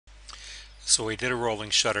So we did a rolling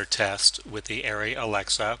shutter test with the Arri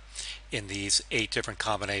Alexa in these 8 different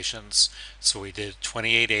combinations. So we did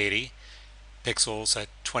 2880 pixels at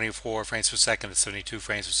 24 frames per second, at 72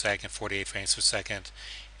 frames per second, 48 frames per second,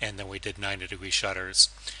 and then we did 90-degree shutters.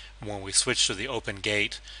 When we switch to the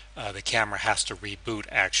OpenGate, the camera has to reboot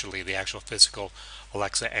actually, the actual physical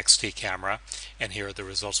Alexa XT camera, and here are the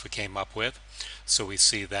results we came up with. So we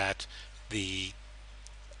see that the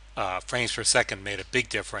frames per second made a big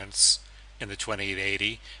difference in the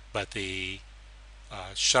 2880, but the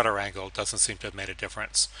shutter angle doesn't seem to have made a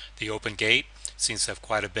difference. The OpenGate seems to have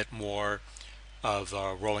quite a bit more of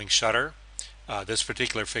a rolling shutter. This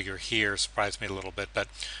particular figure here surprised me a little bit, but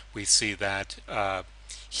we see that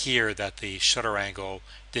here that the shutter angle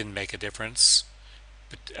didn't make a difference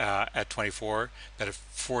at 24, but at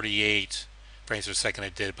 48 frames per second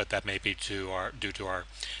it did, but that may be due to our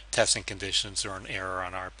testing conditions or an error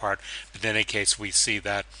on our part. But in any case, we see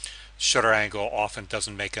that shutter angle often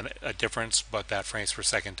doesn't make a difference, but that frames per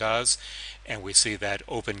second does, and we see that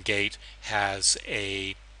OpenGate has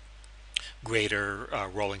a greater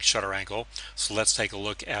rolling shutter angle. So let's take a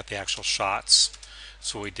look at the actual shots.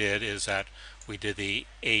 So what we did is that we did the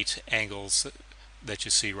 8 angles that you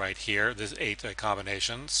see right here. There's 8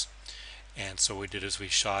 combinations, and so what we did is we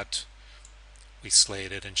slated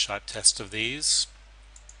and shot tests of these,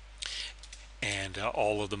 and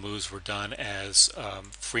all of the moves were done as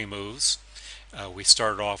free moves. We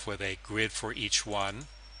started off with a grid for each one,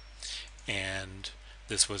 and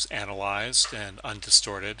this was analyzed and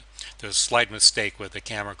undistorted. There's a slight mistake with the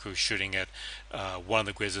camera crew shooting it. One of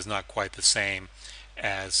the grids is not quite the same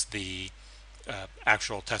as the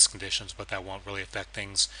actual test conditions, but that won't really affect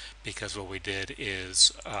things, because what we did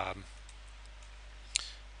is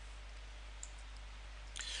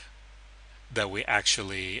that we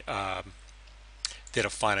actually did a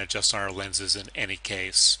fine adjust on our lenses in any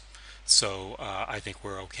case. So I think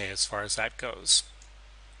we're okay as far as that goes.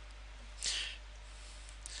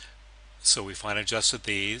 So we fine adjusted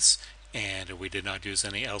these, and we did not use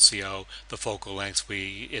any LCO. The focal lengths,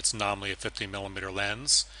 it's nominally a 50mm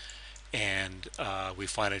lens, and we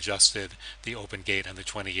fine adjusted the OpenGate and the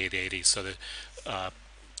 2880. So the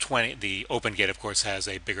OpenGate, of course, has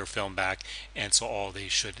a bigger film back, and so all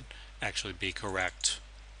these should actually be correct.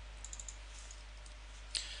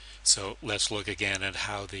 So let's look again at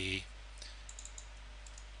how the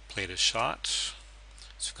plate is shot.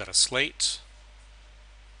 So we've got a slate.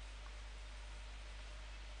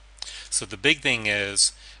 So the big thing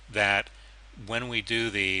is that when we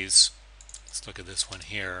do these, let's look at this one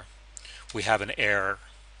here, we have an error.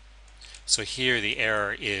 So here the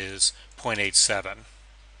error is 0.87.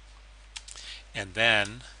 And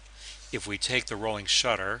then if we take the rolling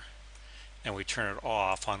shutter and we turn it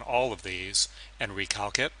off on all of these and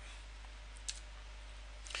recalc it,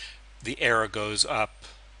 the error goes up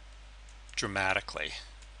dramatically.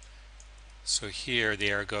 So here the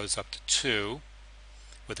error goes up to 2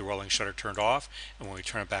 with the rolling shutter turned off, and when we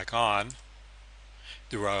turn it back on,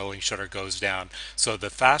 the rolling shutter goes down. So the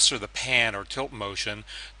faster the pan or tilt motion,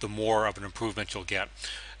 the more of an improvement you'll get.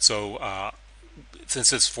 So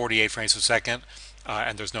since it's 48 frames per second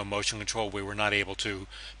and there's no motion control, we were not able to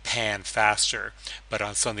pan faster. But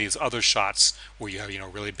on some of these other shots where you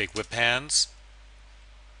have really big whip pans,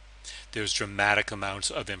 there's dramatic amounts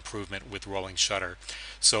of improvement with rolling shutter.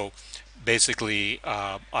 So basically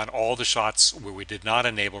on all the shots where we did not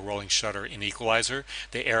enable rolling shutter in Equalizer,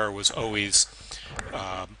 the error was always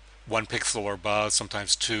 1 pixel or above,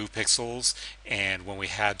 sometimes 2 pixels, and when we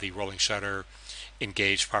had the rolling shutter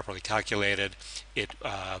engaged, properly calculated, it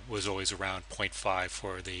was always around 0.5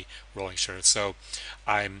 for the rolling shutter. So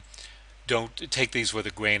don't take these with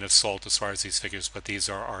a grain of salt as far as these figures, but these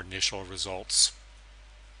are our initial results.